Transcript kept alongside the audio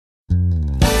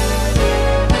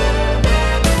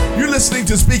listening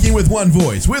to Speaking with One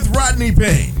Voice with Rodney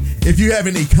Payne. If you have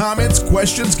any comments,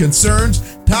 questions,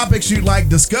 concerns, topics you'd like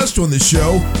discussed on the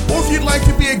show, or if you'd like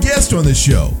to be a guest on the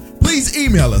show, please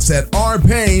email us at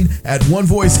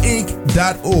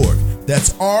rpayne@onevoiceinc.org.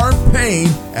 That's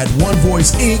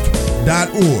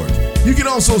rpayne@onevoiceinc.org. You can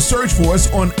also search for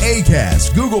us on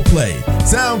Acast, Google Play,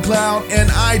 SoundCloud, and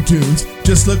iTunes.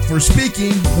 Just look for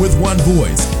Speaking with One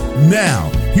Voice. Now,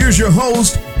 here's your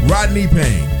host, Rodney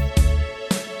Payne.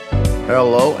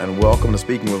 Hello and welcome to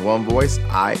Speaking with One Voice.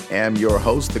 I am your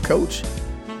host, the coach,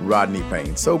 Rodney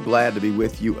Payne. So glad to be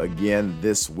with you again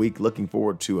this week. Looking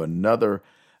forward to another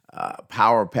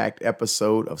power-packed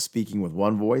episode of Speaking with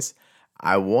One Voice.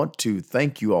 I want to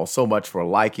thank you all so much for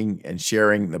liking and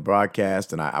sharing the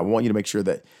broadcast, and I want you to make sure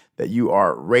that you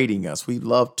are rating us. We'd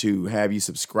love to have you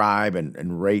subscribe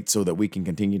and rate so that we can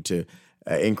continue to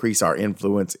increase our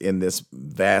influence in this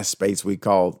vast space we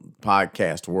call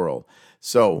podcast world.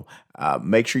 So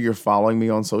make sure you're following me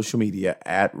on social media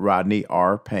at Rodney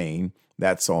R. Payne.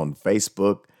 That's on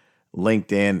Facebook,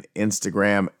 LinkedIn,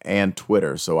 Instagram, and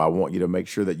Twitter. So I want you to make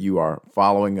sure that you are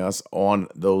following us on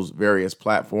those various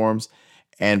platforms.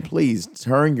 And please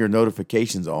turn your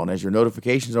notifications on. As your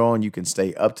notifications are on, you can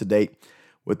stay up to date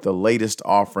with the latest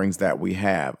offerings that we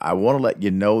have. I want to let you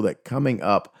know that coming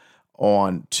up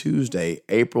on Tuesday,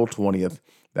 April 20th,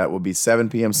 that will be 7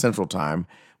 p.m. Central Time,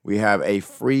 we have a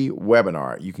free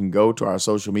webinar. You can go to our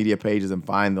social media pages and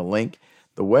find the link.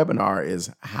 The webinar is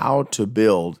how to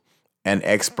build an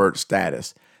expert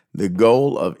status. The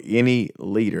goal of any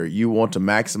leader, you want to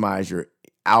maximize your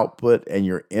output and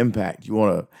your impact. You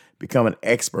want to become an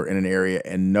expert in an area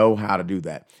and know how to do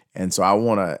that. And so I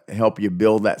want to help you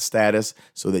build that status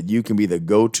so that you can be the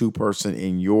go-to person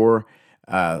in your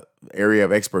area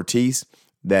of expertise,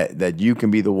 that you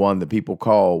can be the one that people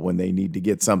call when they need to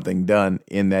get something done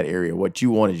in that area. What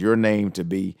you want is your name to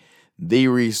be the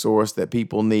resource that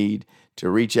people need to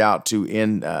reach out to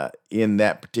in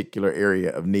that particular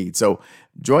area of need. So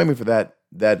join me for that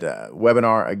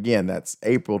webinar. Again, that's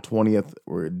April 20th.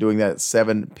 We're doing that at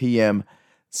 7 p.m.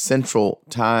 Central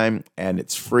Time, and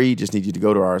it's free. Just need you to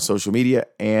go to our social media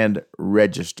and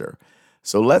register.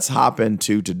 So let's hop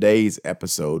into today's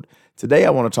episode. Today, I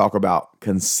want to talk about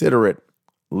considerate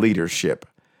leadership.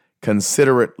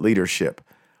 Considerate leadership.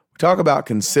 We talk about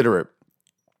considerate.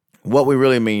 What we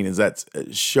really mean is that's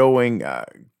showing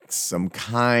some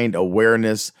kind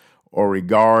awareness or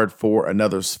regard for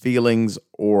another's feelings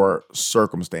or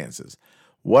circumstances.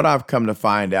 What I've come to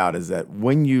find out is that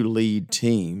when you lead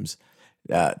teams,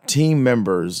 team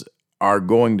members are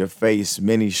going to face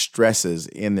many stresses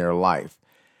in their life.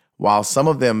 While some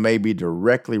of them may be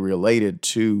directly related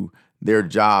to their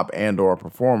job and or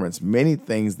performance, many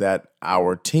things that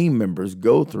our team members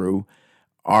go through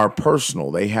are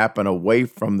personal. They happen away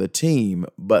from the team,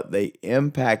 but they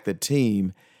impact the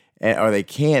team, or they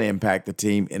can impact the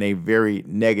team in a very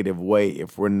negative way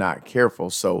if we're not careful.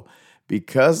 So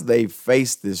because they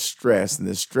face this stress, and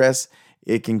this stress,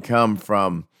 it can come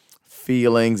from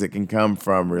feelings, it can come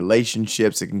from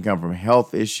relationships, it can come from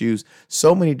health issues,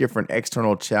 so many different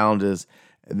external challenges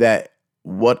that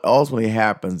what ultimately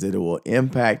happens, it will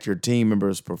impact your team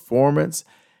members' performance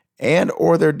and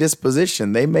or their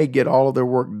disposition. They may get all of their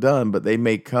work done, but they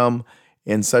may come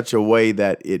in such a way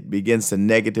that it begins to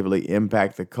negatively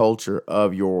impact the culture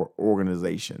of your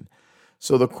organization.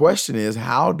 So the question is,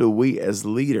 how do we as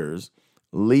leaders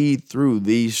lead through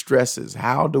these stresses?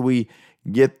 How do we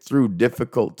get through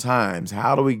difficult times?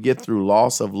 How do we get through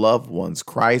loss of loved ones,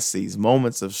 crises,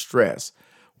 moments of stress?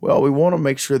 Well, we want to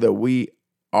make sure that we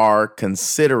are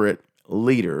considerate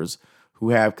leaders who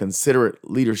have considerate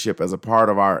leadership as a part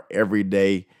of our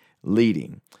everyday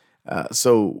leading.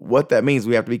 So what that means,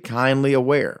 we have to be kindly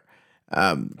aware.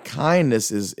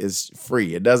 Kindness is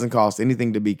free. It doesn't cost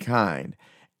anything to be kind.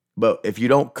 But if you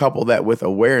don't couple that with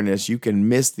awareness, you can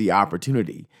miss the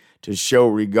opportunity to show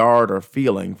regard or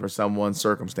feeling for someone's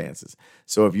circumstances.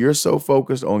 So if you're so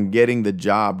focused on getting the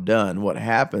job done, what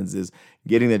happens is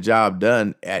getting the job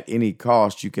done at any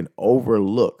cost, you can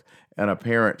overlook an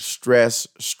apparent stress,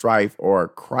 strife, or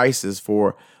crisis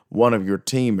for one of your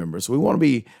team members. So we want to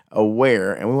be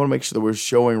aware, and we want to make sure that we're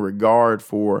showing regard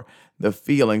for the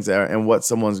feelings and what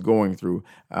someone's going through.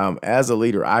 As a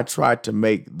leader, I try to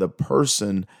make the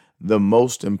person the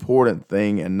most important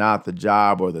thing and not the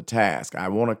job or the task. I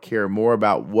want to care more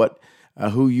about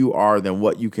who you are than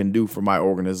what you can do for my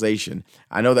organization.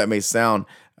 I know that may sound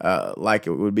like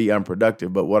it would be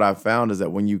unproductive, but what I've found is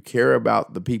that when you care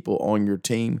about the people on your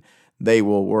team, they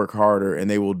will work harder and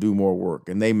they will do more work,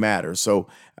 and they matter. So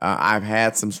I've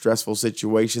had some stressful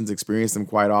situations, experienced them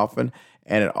quite often,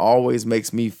 And it always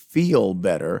makes me feel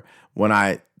better when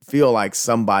I feel like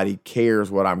somebody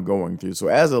cares what I'm going through. So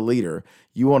as a leader,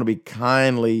 you want to be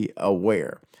kindly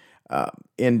aware.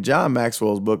 In John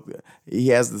Maxwell's book, he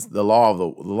has the law of the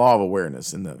law of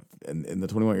awareness in the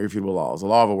 21 irrefutable laws, the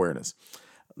law of awareness.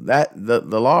 That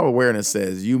the law of awareness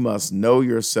says you must know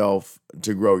yourself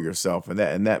to grow yourself,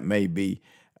 and that may be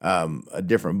a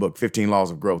different book. 15 Laws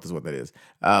of Growth is what that is.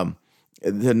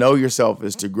 To know yourself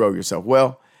is to grow yourself.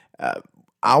 Well,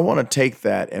 I want to take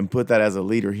that and put that as a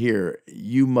leader here.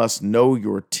 You must know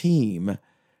your team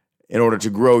in order to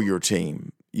grow your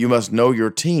team. You must know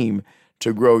your team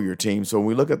to grow your team. So when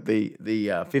we look at the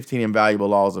 15 invaluable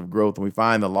laws of growth, and we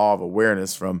find the law of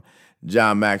awareness from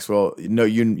John Maxwell,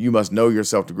 you must know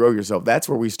yourself to grow yourself. That's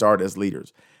where we start as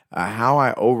leaders. How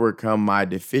I overcome my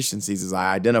deficiencies is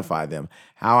I identify them.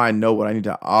 How I know what I need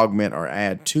to augment or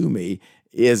add to me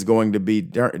is going to be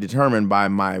determined by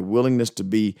my willingness to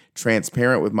be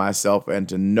transparent with myself and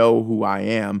to know who I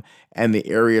am and the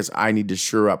areas I need to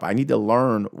shore up. I need to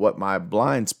learn what my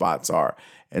blind spots are.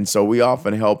 And so we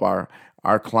often help our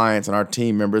clients and our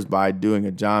team members by doing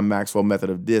a John Maxwell method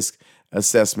of DISC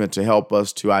assessment to help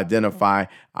us to identify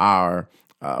our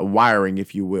wiring,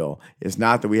 if you will. It's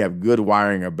not that we have good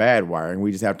wiring or bad wiring.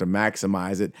 We just have to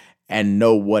maximize it and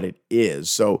know what it is.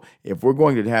 So if we're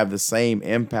going to have the same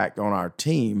impact on our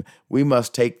team, we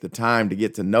must take the time to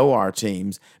get to know our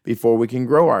teams before we can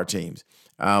grow our teams.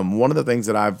 One of the things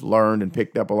that I've learned and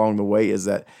picked up along the way is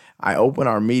that I open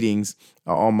our meetings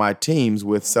on my teams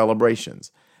with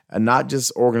celebrations, and not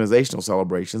just organizational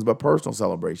celebrations, but personal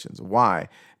celebrations. Why?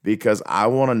 Because I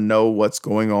want to know what's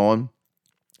going on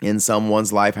in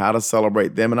someone's life, how to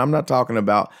celebrate them. And I'm not talking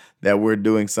about that we're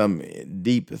doing some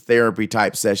deep therapy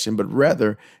type session, but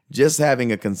rather just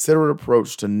having a considerate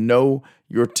approach to know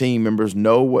your team members,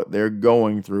 know what they're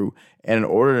going through. And in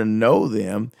order to know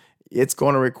them, it's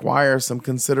going to require some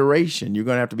consideration. You're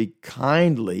going to have to be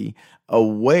kindly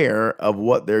aware of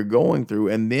what they're going through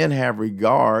and then have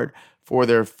regard for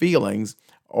their feelings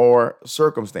or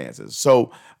circumstances.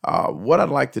 So what I'd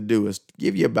like to do is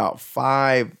give you about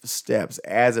 5 steps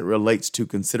as it relates to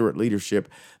considerate leadership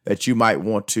that you might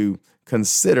want to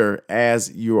consider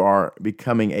as you are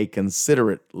becoming a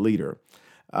considerate leader.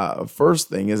 First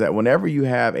thing is that whenever you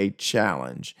have a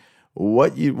challenge,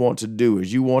 what you want to do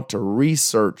is you want to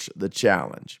research the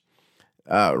challenge.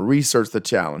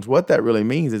 What that really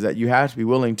means is that you have to be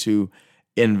willing to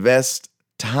invest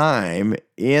time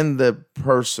in the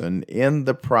person, in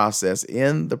the process,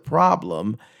 in the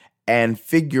problem, and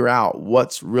figure out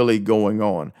what's really going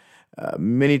on.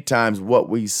 Many times what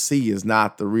we see is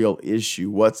not the real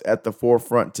issue. What's at the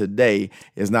forefront today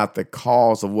is not the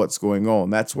cause of what's going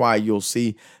on. That's why you'll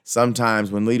see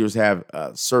sometimes when leaders have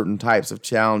certain types of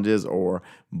challenges or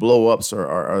blow-ups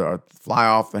or fly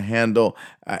off the handle,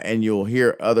 and you'll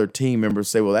hear other team members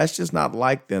say, well, that's just not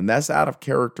like them. That's out of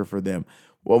character for them.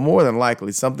 Well, more than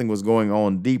likely, something was going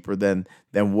on deeper than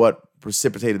what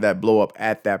precipitated that blow up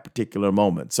at that particular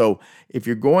moment. So if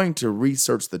you're going to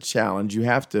research the challenge, you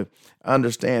have to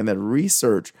understand that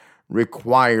research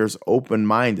requires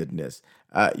open-mindedness.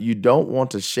 You don't want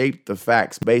to shape the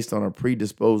facts based on a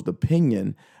predisposed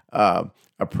opinion, a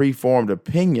preformed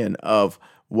opinion of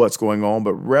what's going on,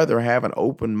 but rather have an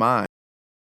open mind,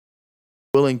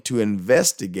 willing to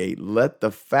investigate, let the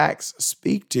facts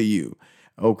speak to you.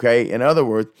 Okay. In other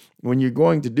words, when you're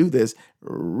going to do this,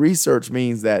 research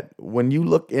means that when you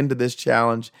look into this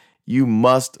challenge, you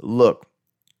must look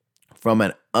from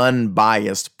an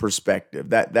unbiased perspective.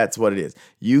 That's what it is.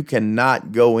 You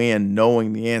cannot go in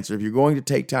knowing the answer. If you're going to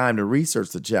take time to research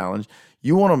the challenge,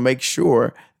 you want to make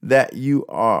sure that you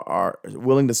are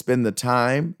willing to spend the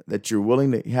time, that you're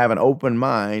willing to have an open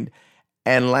mind,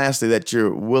 and lastly, that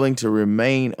you're willing to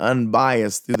remain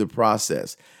unbiased through the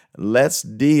process. Let's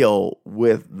deal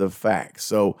with the facts.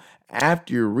 So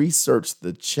after you research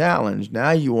the challenge,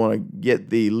 now you want to get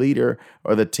the leader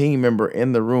or the team member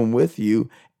in the room with you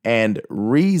and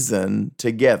reason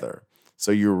together.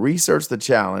 So you research the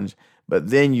challenge, but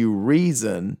then you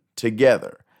reason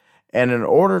together. And in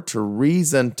order to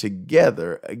reason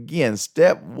together, again,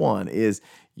 step 1 is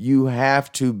you have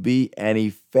to be an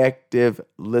effective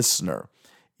listener.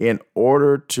 In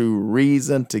order to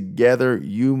reason together,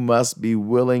 you must be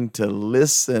willing to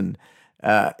listen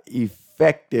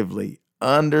effectively,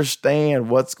 understand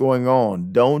what's going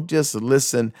on. Don't just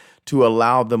listen to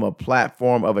allow them a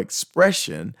platform of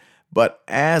expression, but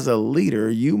as a leader,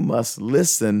 you must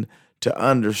listen to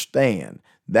understand.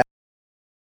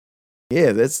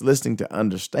 It's listening to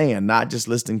understand, not just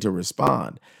listening to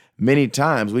respond. Many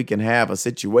times we can have a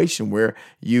situation where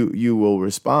you will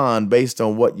respond based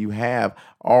on what you have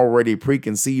already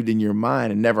preconceived in your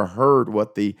mind and never heard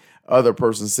what the other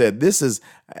person said. This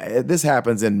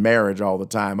happens in marriage all the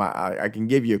time. I can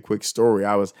give you a quick story.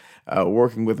 I was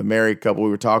working with a married couple. We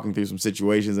were talking through some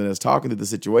situations, and as talking through the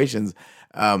situations,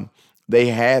 they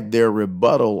had their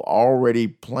rebuttal already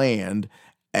planned,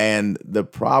 and the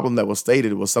problem that was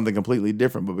stated was something completely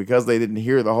different. But because they didn't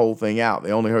hear the whole thing out,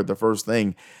 they only heard the first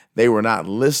thing, they were not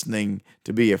listening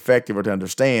to be effective or to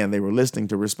understand. They were listening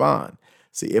to respond.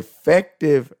 See,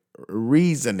 effective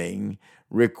reasoning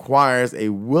requires a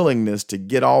willingness to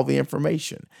get all the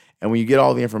information. And when you get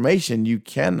all the information, you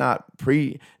cannot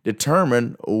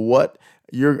predetermine what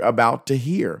you're about to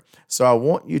hear. So I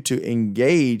want you to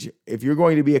engage if you're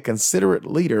going to be a considerate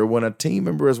leader when a team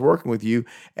member is working with you.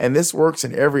 And this works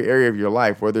in every area of your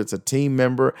life, whether it's a team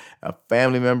member, a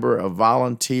family member, a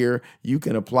volunteer. You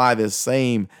can apply this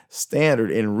same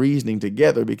standard in reasoning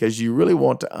together because you really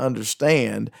want to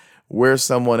understand where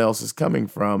someone else is coming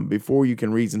from before you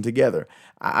can reason together.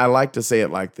 I like to say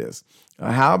it like this.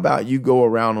 How about you go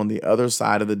around on the other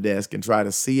side of the desk and try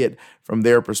to see it from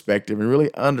their perspective and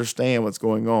really understand what's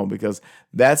going on, because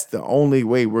that's the only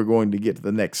way we're going to get to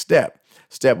the next step.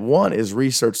 Step 1 is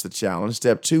research the challenge.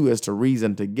 Step 2 is to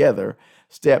reason together.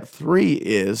 Step 3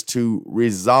 is to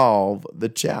resolve the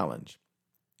challenge.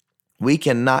 We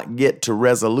cannot get to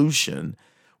resolution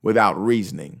without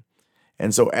reasoning.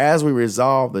 And so as we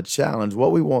resolve the challenge,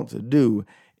 what we want to do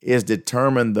is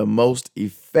determine the most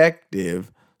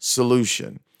effective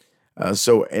solution.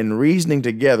 So in reasoning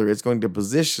together, it's going to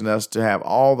position us to have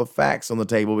all the facts on the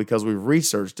table because we've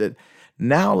researched it.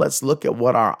 Now let's look at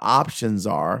what our options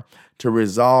are to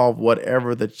resolve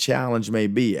whatever the challenge may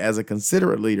be. As a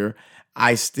considerate leader,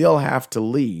 I still have to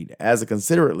lead. As a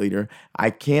considerate leader, I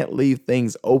can't leave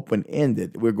things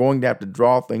open-ended. We're going to have to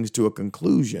draw things to a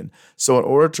conclusion. So in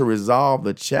order to resolve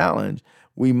the challenge,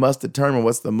 we must determine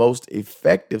what's the most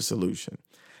effective solution.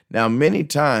 Now, many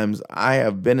times I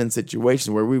have been in situations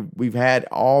where we've had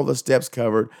all the steps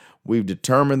covered, we've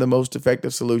determined the most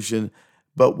effective solution,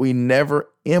 but we never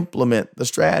implement the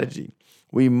strategy.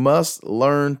 We must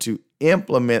learn to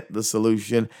implement the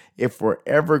solution if we're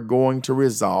ever going to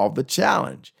resolve the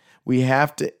challenge. We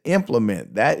have to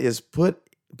implement. That is put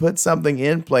something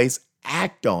in place,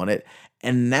 act on it,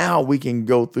 and now we can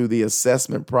go through the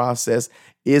assessment process.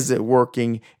 Is it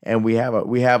working? And we have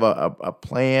a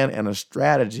plan and a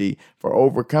strategy for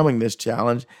overcoming this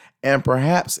challenge and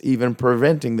perhaps even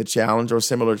preventing the challenge or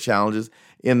similar challenges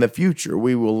in the future.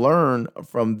 We will learn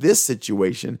from this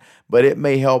situation, but it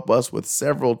may help us with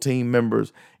several team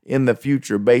members in the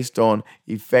future based on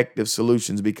effective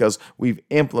solutions because we've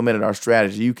implemented our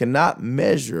strategy. You cannot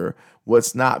measure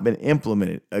what's not been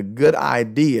implemented. A good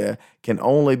idea can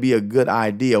only be a good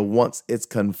idea once it's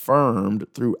confirmed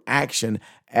through action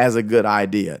as a good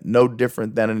idea, no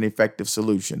different than an effective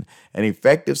solution. An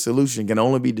effective solution can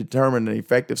only be determined an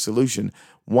effective solution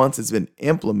once it's been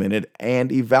implemented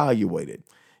and evaluated.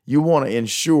 You want to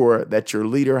ensure that your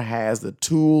leader has the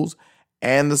tools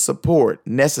and the support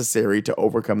necessary to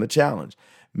overcome the challenge.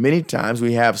 Many times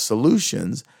we have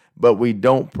solutions, but we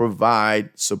don't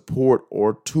provide support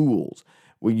or tools.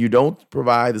 When you don't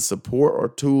provide the support or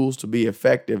tools to be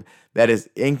effective, that is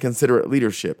inconsiderate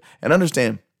leadership. And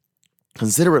understand,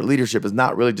 considerate leadership is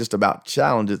not really just about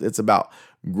challenges. It's about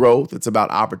growth. It's about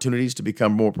opportunities to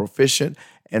become more proficient.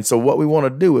 And so what we want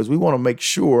to do is we want to make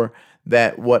sure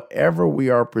that whatever we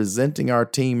are presenting our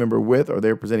team member with or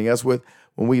they're presenting us with,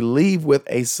 when we leave with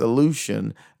a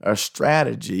solution, a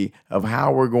strategy of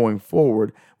how we're going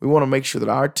forward, we want to make sure that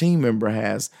our team member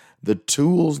has the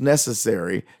tools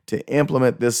necessary to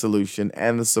implement this solution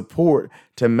and the support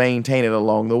to maintain it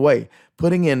along the way.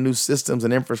 Putting in new systems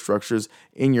and infrastructures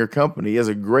in your company is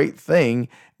a great thing,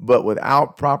 but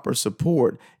without proper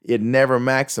support, it never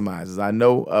maximizes. I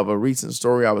know of a recent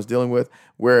story I was dealing with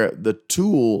where the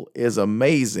tool is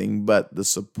amazing, but the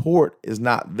support is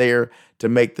not there to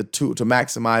make the tool, to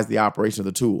maximize the operation of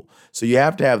the tool. So you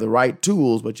have to have the right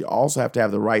tools, but you also have to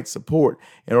have the right support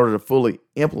in order to fully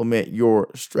implement your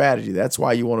strategy. That's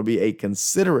why you want to be a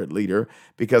considerate leader,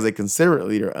 because a considerate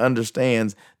leader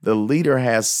understands the leader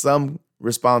has some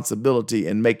responsibility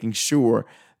in making sure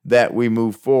that we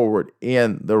move forward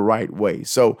in the right way.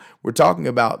 So we're talking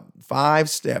about 5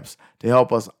 steps to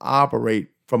help us operate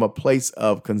from a place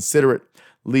of considerate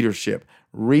leadership.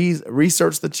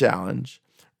 Research the challenge,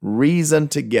 reason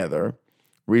together,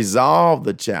 resolve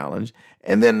the challenge,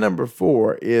 and then number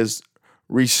 4 is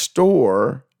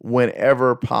restore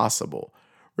whenever possible.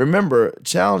 Remember,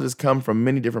 challenges come from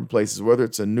many different places, whether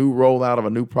it's a new rollout of a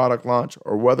new product launch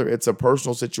or whether it's a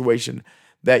personal situation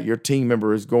that your team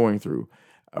member is going through.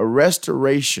 A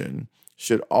restoration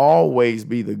should always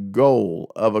be the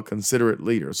goal of a considerate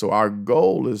leader. So our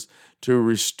goal is to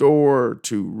restore,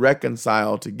 to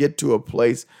reconcile, to get to a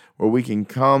place where we can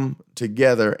come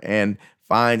together and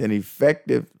find an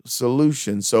effective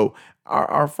solution. So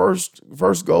our first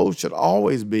goal should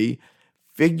always be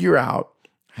figure out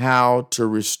how to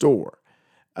restore.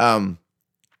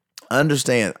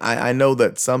 Understand, I know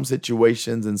that some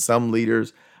situations and some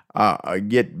leaders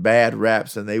get bad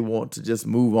raps and they want to just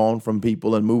move on from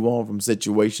people and move on from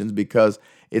situations because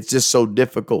it's just so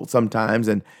difficult sometimes.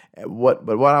 But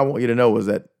what I want you to know is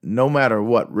that no matter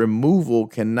what, removal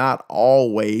cannot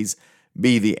always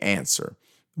be the answer.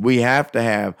 We have to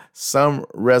have some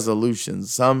resolution,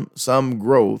 some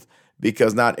growth,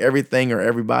 because not everything or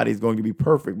everybody is going to be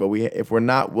perfect. But if we're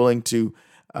not willing to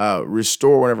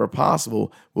restore whenever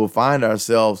possible, we'll find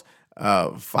ourselves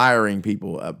firing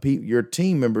people. Your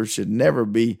team members should never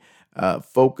be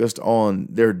focused on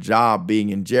their job being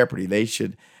in jeopardy. They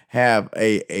should have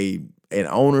an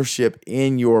ownership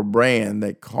in your brand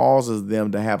that causes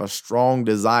them to have a strong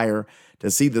desire to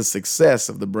see the success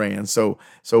of the brand. So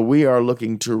we are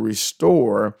looking to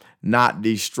restore, not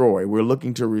destroy. We're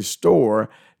looking to restore,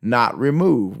 not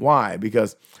remove. Why?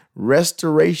 Because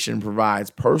restoration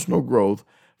provides personal growth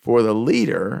for the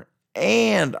leader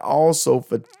and also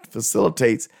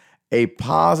facilitates a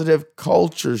positive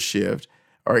culture shift,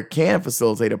 or it can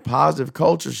facilitate a positive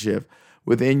culture shift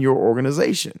within your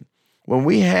organization. When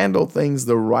we handle things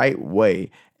the right way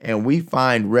and we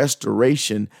find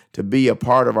restoration to be a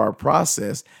part of our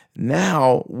process,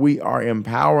 now we are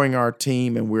empowering our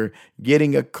team and we're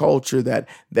getting a culture that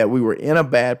we were in a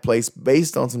bad place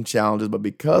based on some challenges, but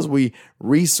because we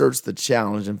researched the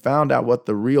challenge and found out what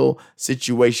the real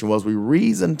situation was, we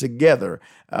reasoned together.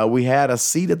 We had a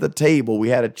seat at the table. We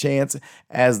had a chance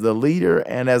as the leader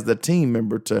and as the team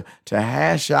member to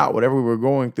hash out whatever we were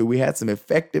going through. We had some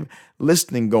effective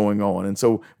listening going on. And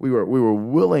so we were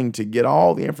willing to get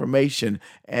all the information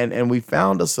and we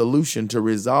found a solution to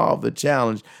resolve the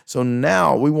challenge. So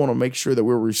now we want to make sure that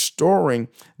we're restoring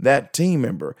that team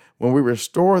member. When we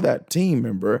restore that team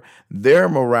member, their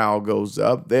morale goes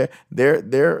up, their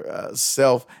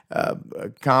self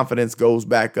confidence goes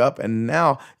back up, and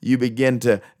now you begin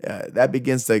to that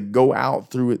begins to go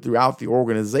out throughout the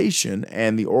organization,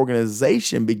 and the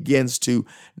organization begins to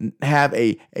have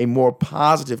a more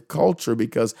positive culture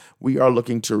because we are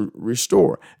looking to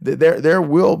restore. There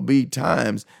will be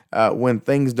times when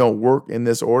things don't work in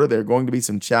this order. There are going to be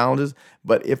some challenges,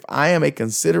 but if I am a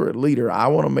considerate leader, I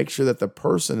want to make sure that the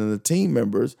person and the team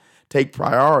members take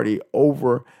priority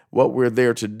over what we're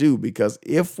there to do, because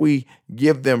if we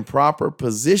give them proper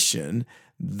position,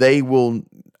 they will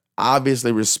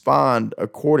obviously respond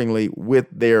accordingly with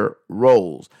their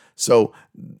roles. So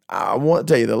I want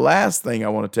to tell you, the last thing I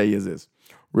want to tell you is this: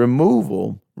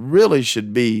 removal really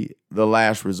should be the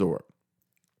last resort.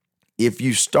 If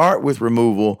you start with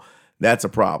removal, that's a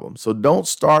problem. So don't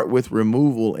start with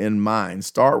removal in mind.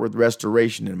 Start with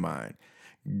restoration in mind.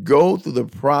 Go through the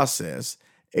process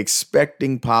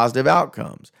expecting positive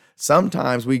outcomes.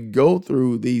 Sometimes we go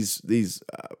through these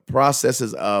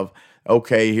processes of,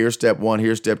 okay, here's step one,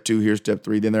 here's step two, here's step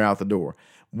three, then they're out the door.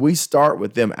 We start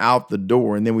with them out the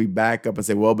door, and then we back up and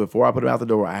say, well, before I put them out the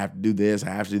door, I have to do this, I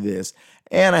have to do this,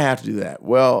 and I have to do that.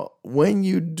 Well, when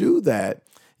you do that,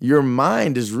 your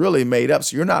mind is really made up.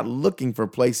 So you're not looking for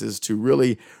places to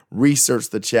really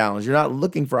research the challenge. You're not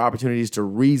looking for opportunities to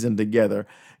reason together.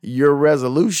 Your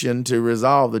resolution to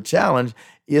resolve the challenge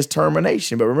is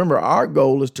termination. But remember, our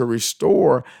goal is to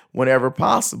restore whenever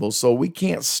possible. So we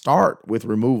can't start with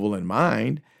removal in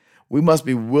mind. We must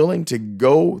be willing to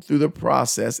go through the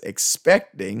process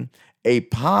expecting a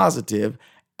positive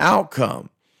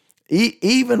outcome.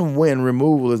 Even when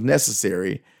removal is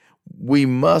necessary, we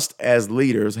must, as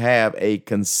leaders, have a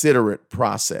considerate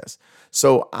process.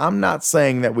 So I'm not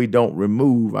saying that we don't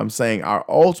remove. I'm saying our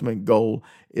ultimate goal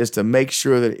is to make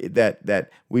sure that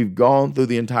we've gone through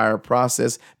the entire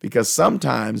process, because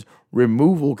sometimes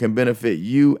removal can benefit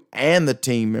you and the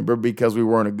team member because we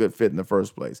weren't a good fit in the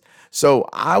first place. So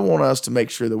I want us to make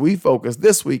sure that we focus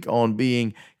this week on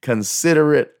being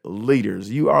considerate leaders.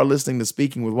 You are listening to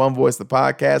Speaking with One Voice, the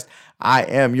podcast. I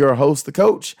am your host, the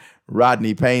coach,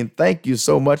 Rodney Payne. Thank you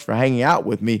so much for hanging out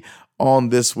with me on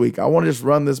this week. I want to just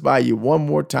run this by you one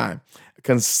more time.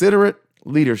 Considerate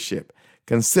leadership.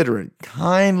 Considerate,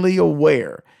 kindly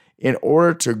aware. In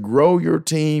order to grow your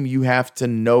team, you have to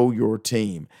know your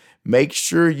team. Make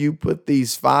sure you put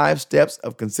these 5 steps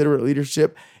of considerate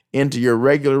leadership into your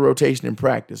regular rotation and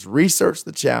practice. Research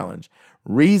the challenge,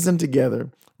 reason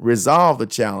together, resolve the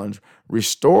challenge,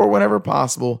 restore whenever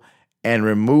possible, and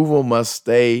removal must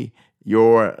stay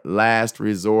your last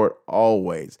resort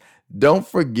always. Don't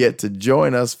forget to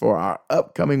join us for our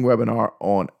upcoming webinar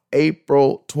on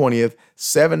April 20th,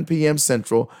 7 p.m.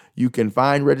 Central. You can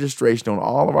find registration on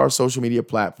all of our social media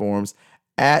platforms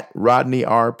at Rodney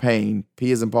R. Payne,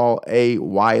 P as in Paul, A,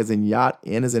 Y as in yacht,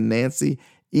 N as in Nancy,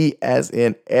 E as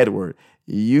in Edward.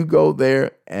 You go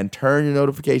there and turn your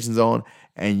notifications on,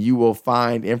 and you will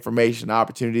find information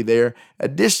opportunity there.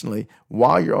 Additionally,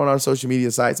 while you're on our social media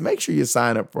sites, make sure you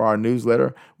sign up for our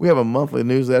newsletter. We have a monthly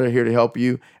newsletter here to help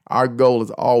you. Our goal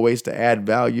is always to add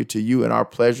value to you, and our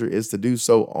pleasure is to do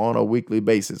so on a weekly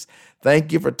basis.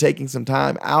 Thank you for taking some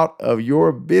time out of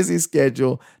your busy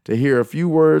schedule to hear a few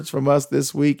words from us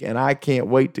this week, and I can't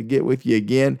wait to get with you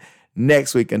again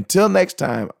next week. Until next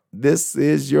time, this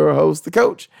is your host, the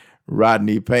coach,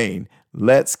 Rodney Payne.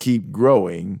 Let's keep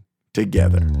growing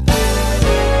together.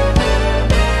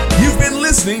 You've been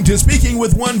listening to Speaking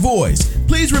with One Voice.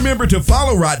 Please remember to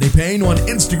follow Rodney Payne on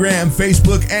Instagram,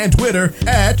 Facebook, and Twitter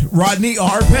at Rodney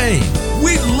R. Payne.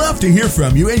 We'd love to hear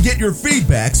from you and get your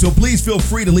feedback, so please feel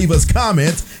free to leave us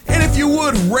comments. And if you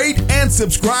would, rate and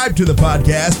subscribe to the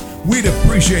podcast, we'd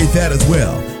appreciate that as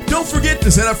well. Don't forget to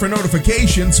set up for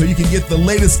notifications so you can get the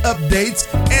latest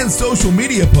updates and social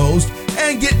media posts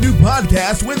and get new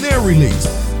podcasts when they're released.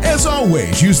 As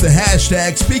always, use the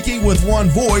hashtag Speaking with One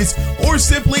Voice or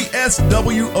simply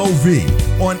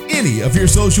SWOV on any of your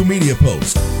social media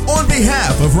posts. On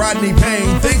behalf of Rodney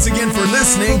Payne, thanks again for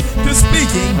listening to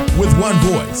Speaking with One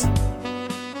Voice.